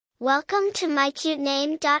Welcome to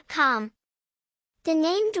mycutename.com. The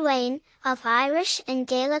name Duane, of Irish and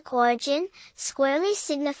Gaelic origin, squarely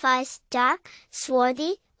signifies dark,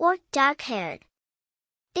 swarthy, or dark-haired.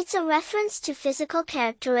 It's a reference to physical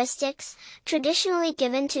characteristics, traditionally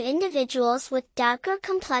given to individuals with darker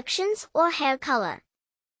complexions or hair color.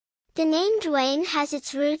 The name Duane has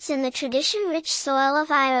its roots in the tradition-rich soil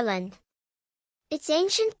of Ireland. Its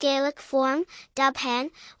ancient Gaelic form,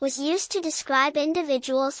 Duane, was used to describe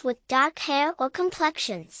individuals with dark hair or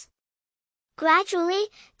complexions. Gradually,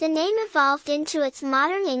 the name evolved into its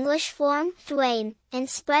modern English form, Duane, and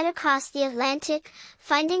spread across the Atlantic,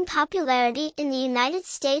 finding popularity in the United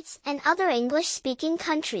States and other English-speaking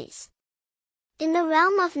countries. In the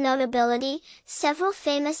realm of notability, several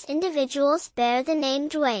famous individuals bear the name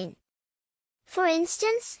Duane. For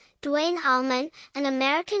instance, Duane Allman, an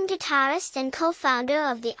American guitarist and co-founder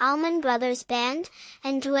of the Allman Brothers Band,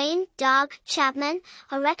 and Duane "Dog" Chapman,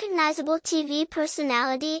 a recognizable TV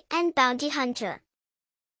personality and bounty hunter.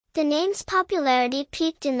 The name's popularity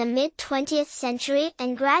peaked in the mid-20th century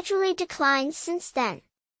and gradually declined since then.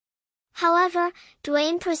 However,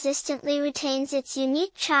 Duane persistently retains its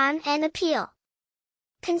unique charm and appeal.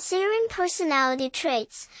 Considering personality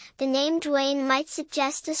traits, the name Duane might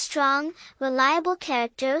suggest a strong, reliable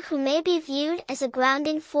character who may be viewed as a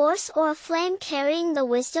grounding force or a flame carrying the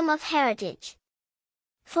wisdom of heritage.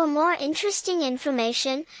 For more interesting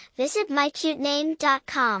information, visit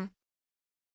mycutename.com.